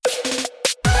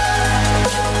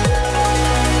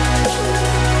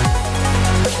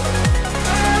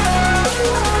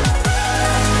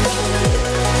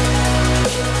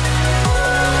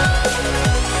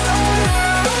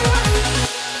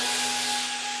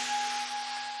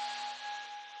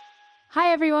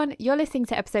Hi everyone, you're listening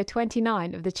to episode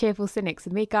 29 of The Cheerful Cynics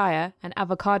with me, Gaia, and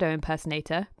avocado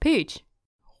impersonator, Pooj.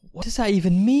 What does that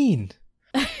even mean?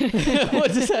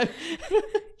 What does that...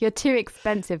 You're too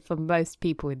expensive for most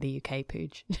people in the UK,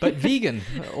 Pooj. But vegan,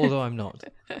 although I'm not.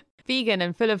 Vegan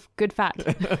and full of good fat.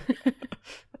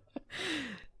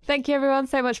 Thank you everyone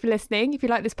so much for listening. If you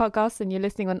like this podcast and you're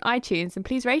listening on iTunes, then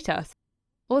please rate us.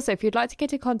 Also, if you'd like to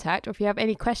get in contact or if you have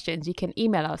any questions, you can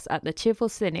email us at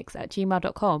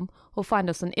thecheerfulcynics@gmail.com or find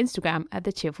us on Instagram at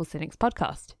The Cheerful Cynics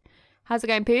Podcast. How's it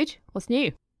going, Pooj? What's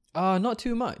new? Not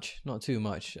too much.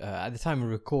 At the time of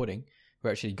recording,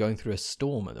 we're actually going through a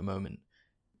storm at the moment.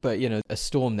 But, you know, a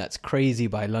storm that's crazy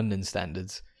by London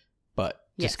standards, but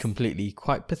just completely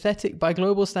quite pathetic by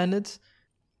global standards.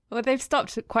 Well, they've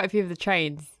stopped quite a few of the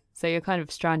trains, so you're kind of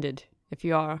stranded if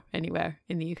you are anywhere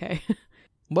in the UK.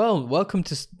 Well, welcome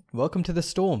to the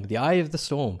storm, the eye of the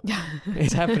storm.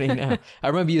 It's happening now. I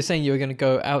remember you saying you were going to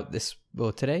go out this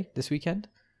weekend.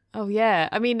 Oh, yeah.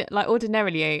 I mean, like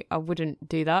ordinarily I wouldn't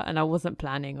do that and I wasn't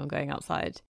planning on going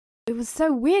outside. It was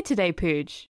so weird today,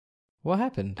 Pooj. What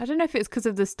happened? I don't know if it's because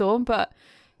of the storm, but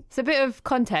it's a bit of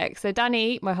context. So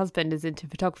Danny, my husband, is into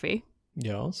photography.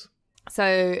 Yes.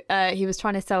 So he was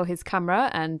trying to sell his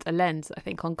camera and a lens, I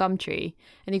think, on Gumtree.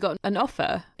 And he got an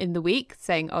offer in the week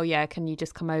saying, oh, yeah, can you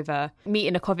just come over, meet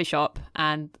in a coffee shop,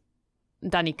 and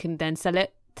Danny can then sell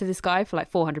it to this guy for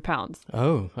like £400.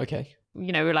 Oh, okay.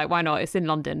 You know, we're like, why not? It's in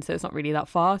London, so it's not really that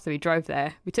far. So we drove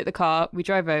there. We took the car. We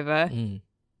drove over. It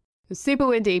was super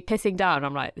windy, pissing down.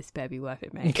 I'm like, this better be worth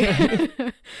it, mate.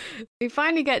 We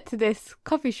finally get to this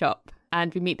coffee shop.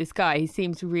 And we meet this guy. He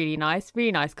seems really nice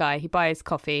guy. He buys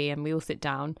coffee and we all sit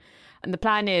down. And the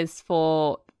plan is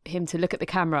for him to look at the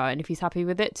camera and if he's happy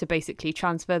with it, to basically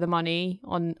transfer the money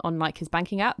on like his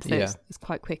banking app. So it's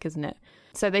quite quick, isn't it?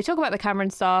 So they talk about the camera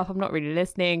and stuff. I'm not really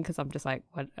listening because I'm just like,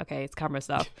 well, okay, it's camera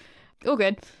stuff. All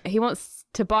good. He wants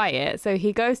to buy it. So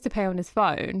he goes to pay on his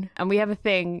phone. And we have a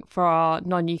thing for our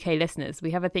non-UK listeners.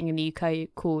 We have a thing in the UK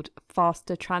called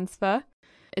faster transfer.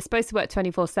 It's supposed to work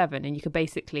 24/7 and you could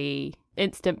basically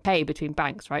instant pay between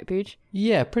banks, right, Pooj?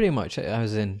 Yeah, pretty much.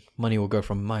 As in, money will go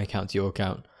from my account to your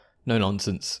account. No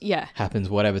nonsense. Yeah. Happens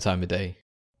whatever time of day.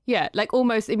 Yeah, like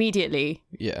almost immediately.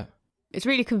 Yeah. It's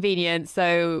really convenient.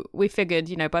 So we figured,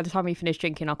 you know, by the time we finished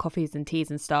drinking our coffees and teas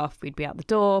and stuff, we'd be out the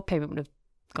door, payment would have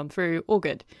gone through, all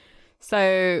good.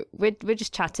 So we're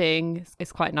just chatting.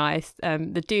 It's quite nice.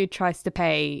 The dude tries to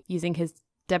pay using his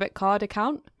debit card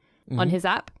account on his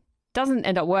app. Doesn't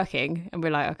end up working, and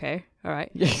we're like, okay, all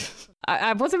right.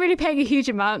 I wasn't really paying a huge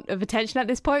amount of attention at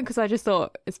this point because I just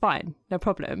thought it's fine, no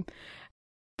problem.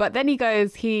 But then he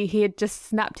goes, he had just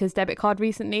snapped his debit card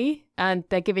recently and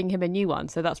they're giving him a new one,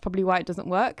 so that's probably why it doesn't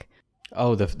work.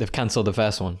 Oh, they've cancelled the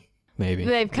first one, maybe.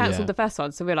 They've cancelled the first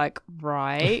one, so we're like,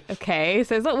 right, okay,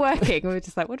 so it's not working. We're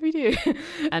just like, what do we do?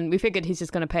 And we figured he's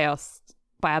just going to pay us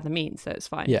by other means, so it's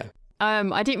fine. Yeah.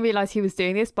 I didn't realise he was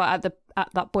doing this, but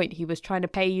at that point he was trying to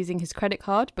pay using his credit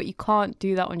card, but you can't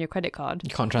do that on your credit card.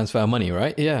 You can't transfer money,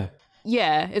 right? Yeah.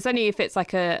 Yeah, it's only if it's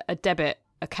like a debit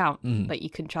account that you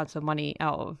can transfer money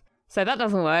out of. So that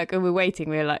doesn't work, and we're waiting.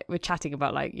 We're chatting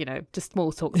about like, you know, just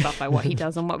small talk stuff like what he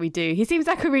does and what we do. He seems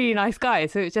like a really nice guy,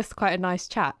 so it's just quite a nice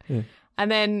chat. Yeah. And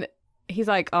then he's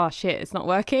like, oh shit, it's not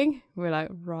working. We're like,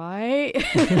 right.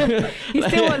 He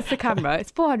still wants the camera.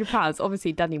 It's £400.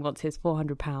 Obviously, Danny wants his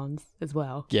 £400 as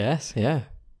well. Yes, yeah.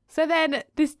 So then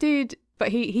this dude, but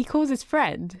he calls his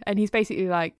friend and he's basically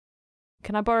like,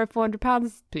 can I borrow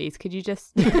 £400, please? Could you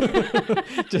just...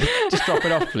 just drop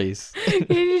it off, please. Can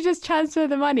you just transfer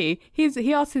the money?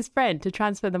 He asked his friend to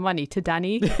transfer the money to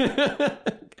Danny.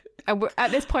 And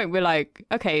at this point, we're like,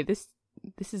 okay, this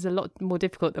is a lot more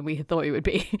difficult than we had thought it would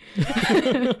be.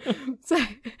 So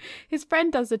his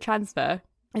friend does the transfer.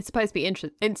 It's supposed to be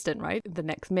instant, right? The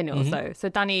next minute or so. So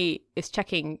Danny is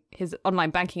checking his online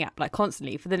banking app like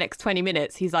constantly for the next 20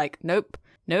 minutes. He's like, nope,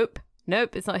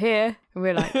 it's not here. And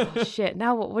we're like, oh shit,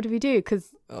 now what do we do?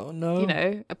 Because, oh no, you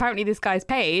know, apparently this guy's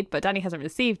paid, but Danny hasn't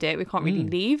received it. We can't really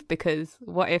leave because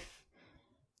what if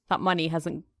that money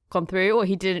hasn't gone through or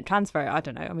he didn't transfer it? I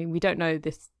don't know. I mean, we don't know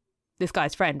this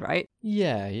guy's friend, right?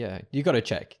 Yeah. You got to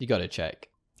check.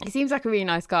 He seems like a really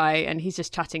nice guy and he's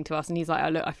just chatting to us and he's like, oh,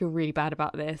 look, I feel really bad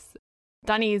about this.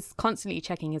 Danny's constantly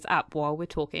checking his app while we're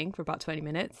talking for about 20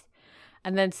 minutes.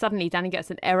 And then suddenly Danny gets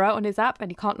an error on his app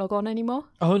and he can't log on anymore.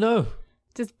 Oh, no.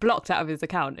 Just blocked out of his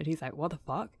account. And he's like, what the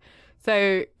fuck?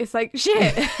 So it's like,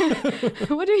 shit,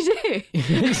 what do we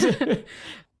do?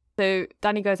 So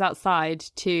Danny goes outside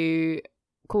to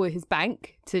call his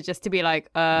bank to be like,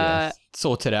 yes.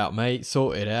 Sort it out, mate.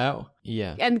 Sort it out.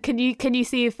 Yeah. And can you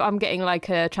see if I'm getting like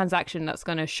a transaction that's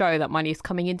going to show that money is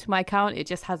coming into my account? It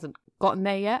just hasn't gotten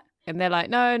there yet. And they're like,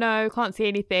 no, can't see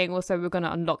anything. Also, we're going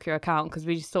to unlock your account because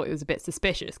we just thought it was a bit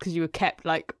suspicious because you were kept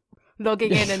like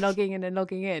logging in and logging in and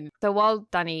logging in. So while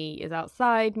Danny is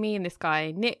outside, me and this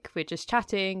guy, Nick, we're just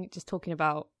chatting, just talking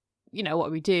about, you know,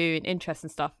 what we do and interests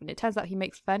and stuff. And it turns out he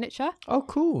makes furniture. Oh,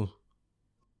 cool.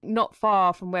 Not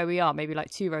far from where we are, maybe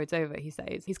like 2 roads over, he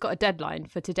says. He's got a deadline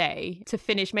for today to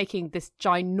finish making this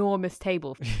ginormous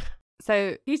table.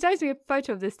 So he shows me a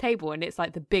photo of this table and it's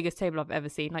like the biggest table I've ever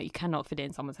seen. Like you cannot fit it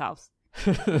in someone's house.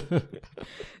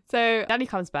 So Danny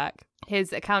comes back.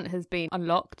 His account has been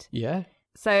unlocked. Yeah.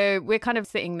 So we're kind of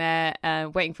sitting there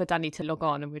waiting for Danny to log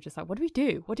on and we're just like, what do we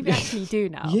do? What do we actually do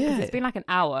now? Yeah. It's been like an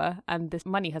hour and this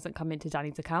money hasn't come into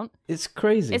Danny's account. It's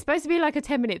crazy. It's supposed to be like a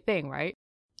 10-minute thing, right?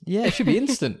 Yeah, it should be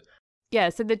instant. Yeah,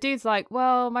 so the dude's like,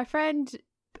 well, my friend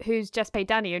who's just paid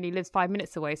Danny only lives 5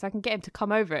 minutes away, so I can get him to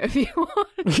come over if you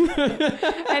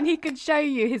want. And he can show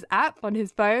you his app on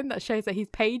his phone that shows that he's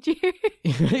paid you.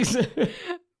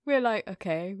 We're like,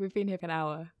 okay, we've been here for an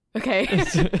hour. Okay.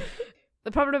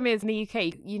 The problem is in the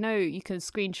UK, you know, you can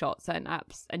screenshot certain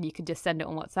apps and you can just send it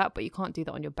on WhatsApp, but you can't do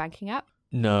that on your banking app.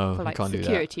 No, for like you can't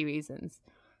security reasons.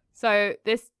 So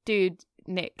this dude,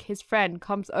 Nick, his friend,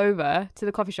 comes over to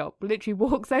the coffee shop, literally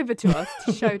walks over to us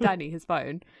to show Danny his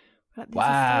phone. We're like, this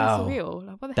wow. is so surreal.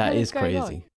 Like, what the that hell is going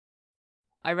crazy. on?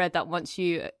 I read that once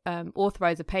you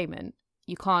authorize a payment,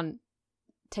 you can't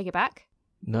take it back.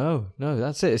 No,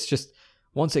 that's it. It's just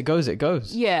once it goes, it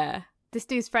goes. Yeah. This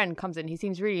dude's friend comes in. He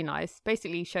seems really nice.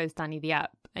 Basically shows Danny the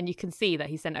app and you can see that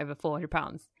he sent over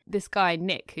 £400. This guy,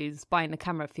 Nick, who's buying the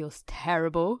camera, feels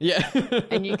terrible. Yeah.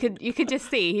 And you could just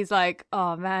see he's like,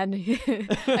 oh man,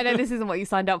 I know this isn't what you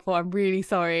signed up for. I'm really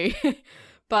sorry.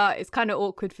 But it's kind of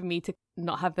awkward for me to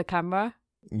not have the camera.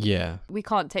 Yeah. We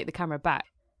can't take the camera back.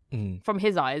 From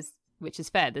his eyes, which is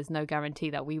fair. There's no guarantee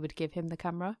that we would give him the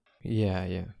camera.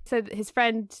 Yeah. So his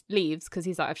friend leaves because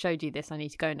he's like, I've showed you this. I need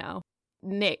to go now.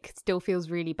 Nick still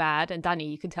feels really bad, and Danny,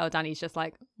 you can tell Danny's just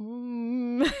like,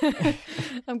 I'm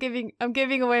giving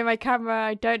away my camera.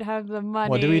 I don't have the money.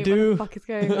 What do we do? What the fuck is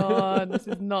going on? This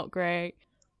is not great.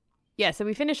 Yeah, so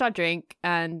we finish our drink,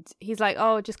 and he's like,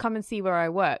 oh, just come and see where I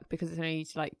work because it's only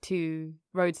like 2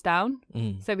 roads down.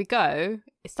 So we go.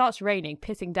 It starts raining,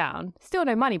 pissing down. Still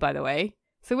no money, by the way.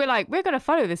 So we're like, we're gonna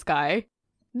follow this guy.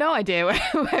 No idea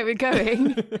where we're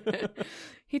going.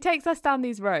 He takes us down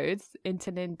these roads into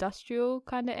an industrial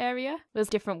kind of area. There's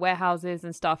different warehouses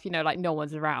and stuff, you know, like no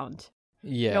one's around.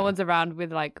 Yeah. No one's around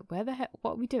with like, where the heck,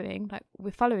 what are we doing? Like,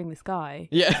 we're following this guy.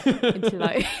 Yeah. Into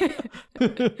like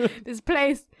this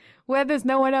place where there's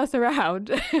no one else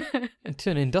around. Into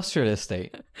an industrial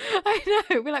estate. I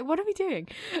know. We're like, what are we doing?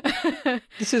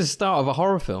 This is the start of a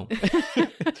horror film.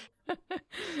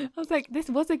 I was like, this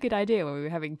was a good idea when we were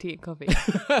having tea and coffee.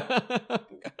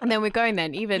 And then we're going there,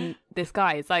 and even this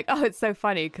guy is like, oh, it's so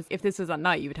funny because if this was at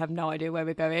night, you would have no idea where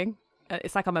we're going.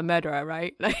 It's like I'm a murderer,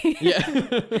 right? Like, yeah.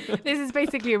 This is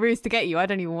basically a ruse to get you. I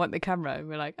don't even want the camera. And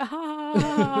we're like,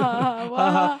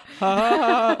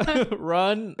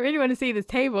 run. I really want to see this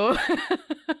table.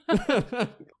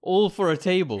 All for a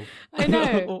table. I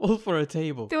know. All for a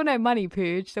table. Still no money,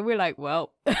 Pooch. So we're like,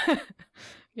 well,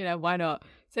 you know, why not?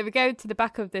 So we go to the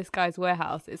back of this guy's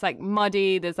warehouse. It's like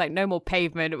muddy. There's like no more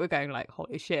pavement. We're going like,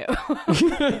 holy shit.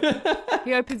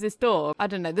 He opens this door. I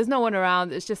don't know. There's no one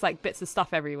around. It's just like bits of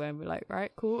stuff everywhere. And we're like,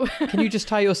 right, cool. Can you just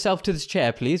tie yourself to this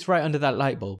chair, please? Right under that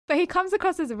light bulb. But he comes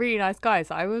across as a really nice guy.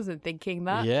 So I wasn't thinking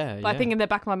that. Yeah. But I think in the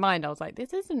back of my mind, I was like,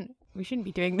 we shouldn't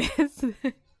be doing this.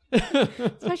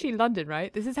 Especially in London,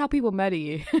 right? This is how people murder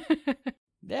you.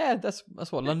 Yeah, that's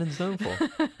what London's known for.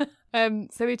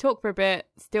 So we talk for a bit,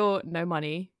 still no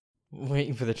money.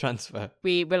 Waiting for the transfer.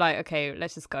 We're like, okay,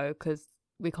 let's just go because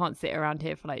we can't sit around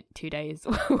here for like 2 days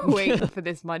waiting for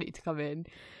this money to come in.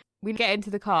 We get into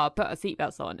the car, put our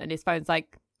seatbelts on, and his phone's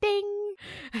like, ding!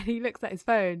 And he looks at his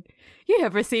phone. You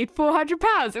have received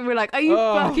 £400. And we're like, are you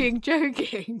fucking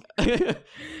joking?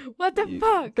 What the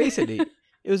fuck? Basically,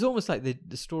 it was almost like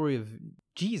the story of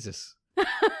Jesus,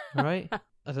 right?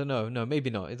 I don't know. No, maybe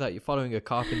not. It's like you're following a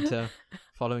carpenter,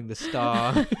 following the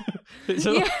star.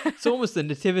 It's almost the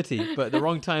nativity, but the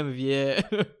wrong time of year.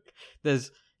 There's,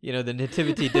 the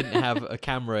nativity didn't have a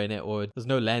camera in it, or there's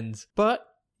no lens. But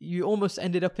you almost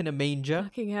ended up in a manger.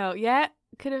 Fucking hell. Yeah.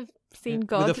 Could have seen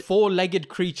God. With a 4-legged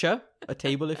creature, a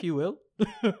table, if you will.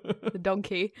 The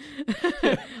donkey.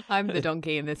 I'm the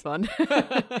donkey in this one.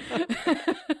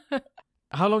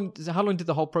 How long did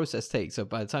the whole process take? So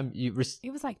by the time you...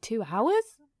 It was like 2 hours.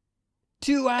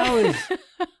 2 hours?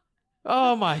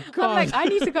 Oh my God. I'm like, I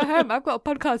need to go home. I've got a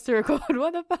podcast to record.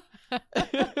 What the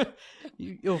fuck?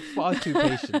 You're far too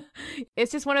patient.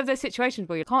 It's just one of those situations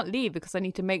where you can't leave because I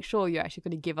need to make sure you're actually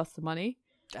going to give us the money.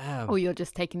 Damn. Or you're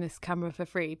just taking this camera for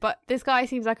free. But this guy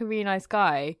seems like a really nice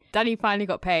guy. Danny finally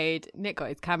got paid. Nick got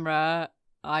his camera.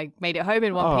 I made it home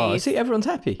in one piece. See, everyone's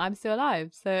happy. I'm still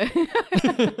alive, so...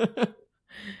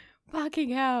 Fucking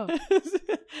hell.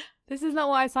 This is not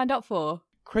what I signed up for.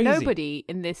 Crazy. Nobody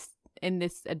in this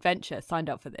adventure signed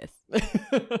up for this.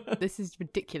 This is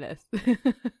ridiculous.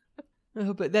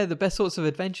 Oh, but they're the best sorts of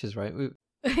adventures, right?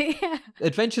 Yeah.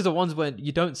 Adventures are ones where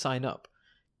you don't sign up.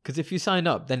 Because if you sign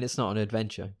up, then it's not an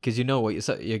adventure. Because you know what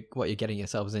you're getting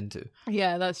yourselves into.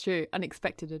 Yeah, that's true.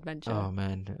 Unexpected adventure. Oh,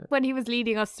 man. When he was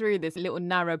leading us through this little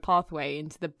narrow pathway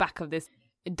into the back of this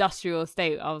industrial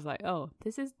estate, I was like, oh,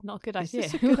 this is not a good idea.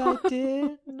 Is this a good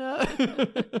idea? No.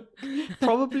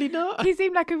 Probably not. He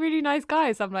seemed like a really nice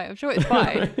guy, so I'm like, I'm sure it's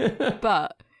fine.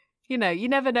 But, you know, you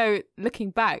never know,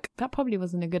 looking back, that probably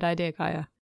wasn't a good idea, Kaya.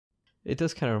 It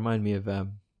does kind of remind me of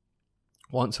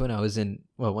once when I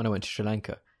went to Sri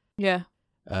Lanka. Yeah.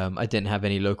 I didn't have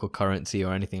any local currency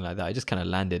or anything like that. I just kind of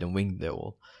landed and winged it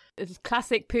all. It's a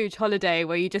classic pooch holiday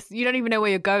where you don't even know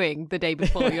where you're going the day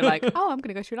before. You're like, oh, I'm going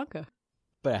to go to Sri Lanka.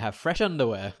 But I have fresh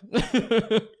underwear.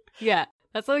 Yeah,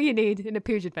 that's all you need in a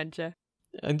pooch adventure.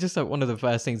 And just like one of the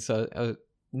first things, so I was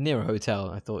near a hotel.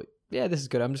 I thought, yeah, this is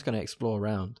good. I'm just going to explore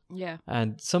around. Yeah.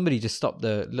 And somebody just stopped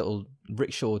the little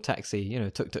rickshaw taxi,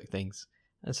 tuk-tuk things,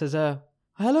 and says,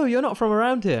 hello, you're not from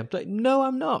around here. I'm like, no,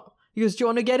 I'm not. He goes, do you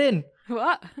want to get in?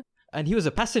 What? And he was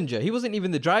a passenger. He wasn't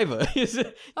even the driver.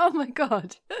 Oh my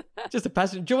God. Just a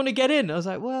passenger. Do you want to get in? I was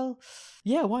like, well,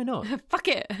 yeah, why not? Fuck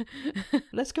it.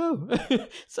 Let's go.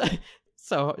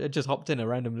 So I just hopped in a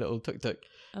random little tuk-tuk.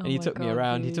 And he took me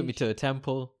around. He took me to a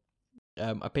temple.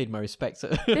 I paid my respects.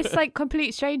 This like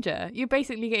complete stranger. You're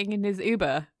basically getting in his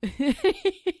Uber.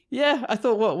 Yeah, I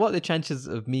thought, what are the chances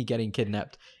of me getting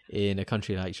kidnapped in a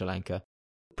country like Sri Lanka?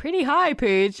 Pretty high,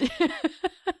 Pooch.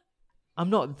 I'm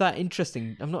not that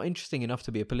interesting. I'm not interesting enough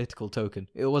to be a political token.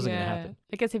 It wasn't going to happen.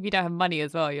 I guess if you don't have money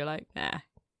as well, you're like, nah, got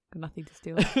nothing to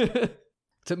steal.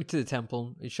 Took me to the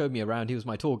temple. He showed me around. He was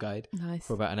my tour guide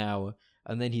for about an hour.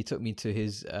 And then he took me to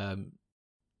his,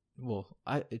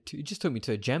 he just took me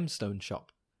to a gemstone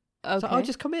shop. Okay. So I'll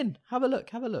just come in, have a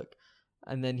look.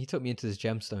 And then he took me into this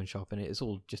gemstone shop and it's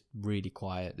all just really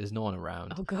quiet. There's no one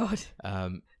around. Oh God.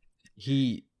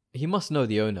 He must know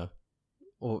the owner,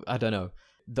 or I don't know.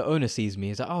 The owner sees me.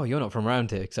 He's like, "Oh, you're not from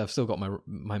around here," because I've still got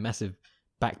my massive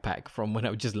backpack from when I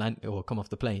would just land or come off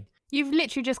the plane. You've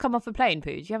literally just come off a plane,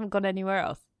 Pooch. You haven't gone anywhere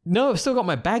else. No, I've still got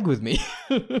my bag with me.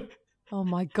 Oh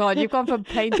my God, you've gone from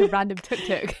plane to random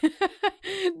tuk-tuk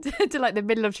to like the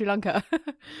middle of Sri Lanka.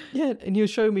 Yeah, and he was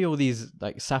showing me all these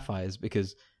like sapphires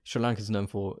because Sri Lanka's known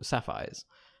for sapphires.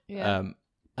 Yeah.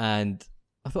 And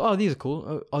I thought, oh, these are cool.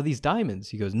 Oh, are these diamonds?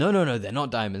 He goes, no, they're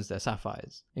not diamonds, they're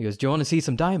sapphires. He goes, do you want to see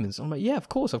some diamonds? I'm like, yeah, of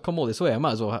course, I've come all this way. I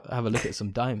might as well have a look at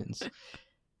some diamonds.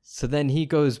 So then he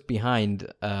goes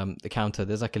behind the counter.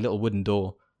 There's like a little wooden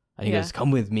door. And he goes,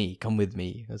 come with me.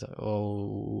 I was like,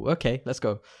 oh, okay, let's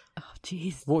go. Oh,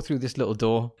 jeez. Walk through this little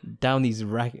door, down these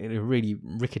really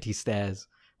rickety stairs,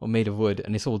 all made of wood,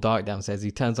 and it's all dark downstairs. He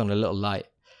turns on a little light,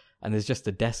 and there's just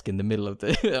a desk in the middle of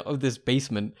the of this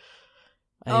basement.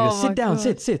 And he goes, sit down,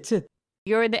 sit.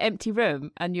 You're in the empty room,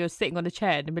 and you're sitting on a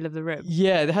chair in the middle of the room.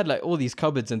 Yeah, they had like all these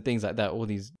cupboards and things like that, all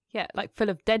these... Yeah, like full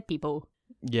of dead people.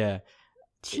 Yeah.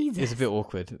 Jesus. It's a bit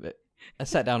awkward. I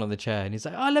sat down on the chair and he's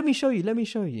like, oh, let me show you.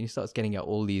 And he starts getting out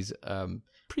all these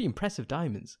pretty impressive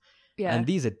diamonds. Yeah. And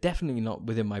these are definitely not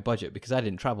within my budget because I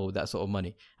didn't travel with that sort of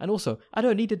money. And also, I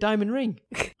don't need a diamond ring.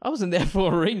 I wasn't there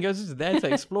for a ring. I was just there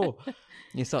to explore. And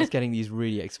he starts getting these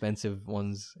really expensive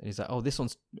ones. And he's like, oh, this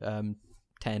one's 10.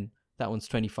 That one's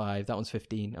 25. That one's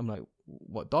 15. I'm like,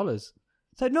 what, dollars?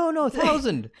 It's like, no,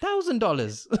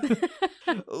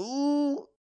 $1,000. Ooh.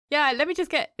 Yeah, let me just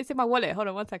it's in my wallet. Hold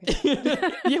on 1 second.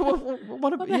 Yeah,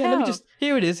 let me just,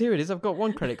 here it is. I've got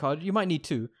one credit card. You might need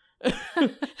two.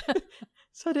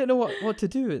 So I didn't know what to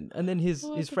do. And then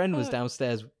his friend was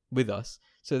downstairs with us.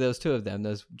 So there was two of them.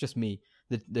 There's just me.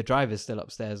 The driver's still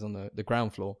upstairs on the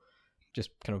ground floor, just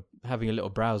kind of having a little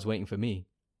browse waiting for me.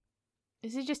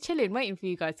 Is he just chilling, waiting for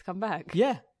you guys to come back?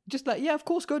 Yeah. Just like, yeah, of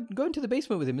course, go into the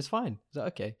basement with him. It's fine. Is that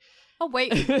okay? I'll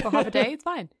wait for half a day. It's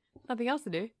fine. Nothing else to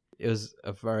do. It was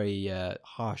a very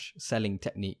harsh selling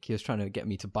technique. He was trying to get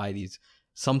me to buy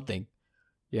something.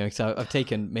 So I've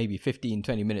taken maybe 15,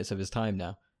 20 minutes of his time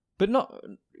now. But not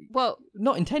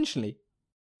intentionally.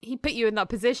 He put you in that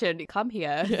position. Come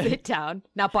here, sit down.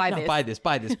 Now buy this.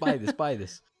 Buy this.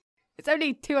 It's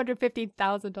only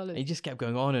 $250,000. He just kept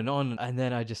going on. And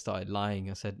then I just started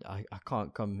lying. I said, I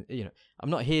can't come,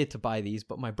 I'm not here to buy these,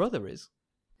 but my brother is.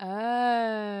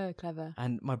 Oh, clever.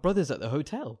 And my brother's at the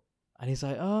hotel. And he's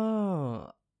like, oh.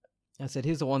 I said,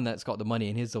 here's the one that's got the money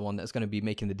and here's the one that's going to be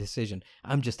making the decision.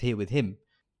 I'm just here with him.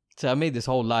 So I made this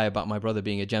whole lie about my brother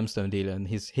being a gemstone dealer and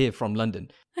he's here from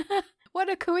London.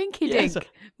 What a coinky dink. So...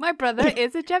 My brother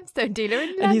is a gemstone dealer in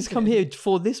London. And he's come here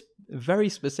for this very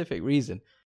specific reason.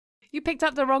 You picked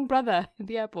up the wrong brother at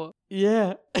the airport.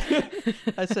 Yeah.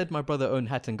 I said my brother owned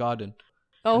Hatton Garden.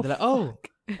 Oh, and they're like, oh.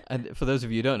 And for those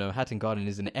of you who don't know, Hatton Garden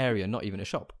is an area, not even a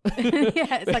shop.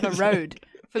 Yeah, it's like a road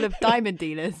full of diamond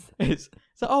dealers. It's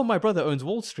like, oh, my brother owns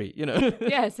Wall Street,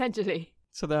 Yeah, essentially.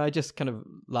 So then I just kind of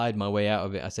lied my way out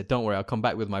of it. I said, don't worry, I'll come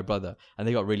back with my brother. And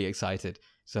they got really excited.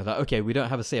 So like, okay, we don't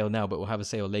have a sale now, but we'll have a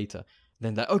sale later.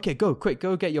 Then like, okay, go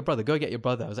get your brother.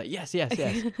 I was like, yes.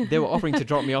 They were offering to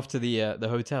drop me off to the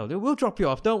hotel. We'll drop you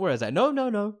off. Don't worry. I was like,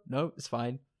 no, it's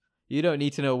fine. You don't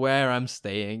need to know where I'm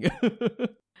staying.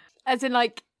 As in,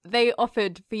 like, they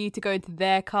offered for you to go into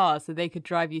their car so they could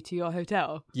drive you to your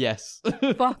hotel? Yes.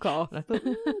 Fuck off. And I thought,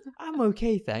 I'm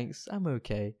okay, thanks. I'm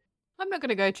okay. I'm not going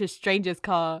to go to a stranger's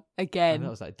car again. And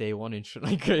that was like day one in Sri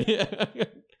Lanka. Yeah.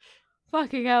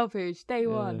 Fucking hell, Pooch. Day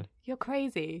one. You're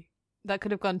crazy. That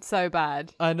could have gone so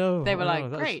bad. I know. They were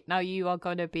like, great, now you are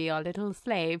going to be our little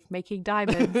slave making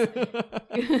diamonds.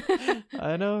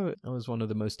 I know. That was one of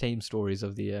the most tame stories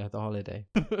of the holiday.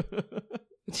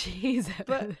 Jesus.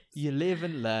 But you live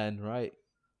and learn, right?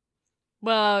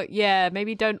 Well, yeah,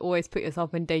 maybe don't always put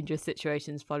yourself in dangerous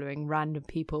situations following random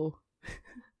people.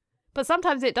 But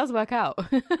sometimes it does work out.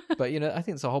 But, I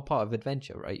think it's a whole part of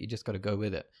adventure, right? You just got to go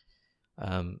with it.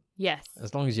 Yes.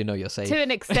 As long as you know you're safe. To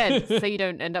an extent, so you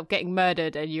don't end up getting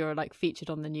murdered and you're like featured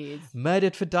on the news.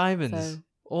 Murdered for diamonds. So,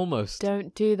 almost.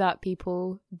 Don't do that,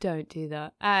 people. Don't do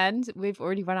that. And we've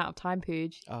already run out of time,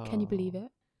 Pooj. Oh. Can you believe it?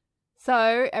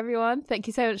 So, everyone, thank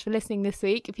you so much for listening this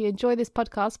week. If you enjoy this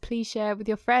podcast, please share it with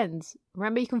your friends.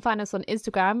 Remember, you can find us on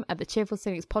Instagram at The Cheerful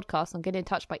Cynics Podcast and get in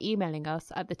touch by emailing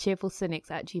us at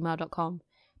thecheerfulcynics@gmail.com.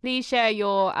 Please share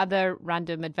your other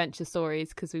random adventure stories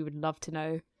because we would love to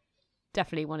know.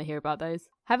 Definitely want to hear about those.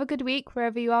 Have a good week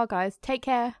wherever you are, guys. Take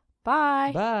care.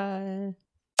 Bye. Bye.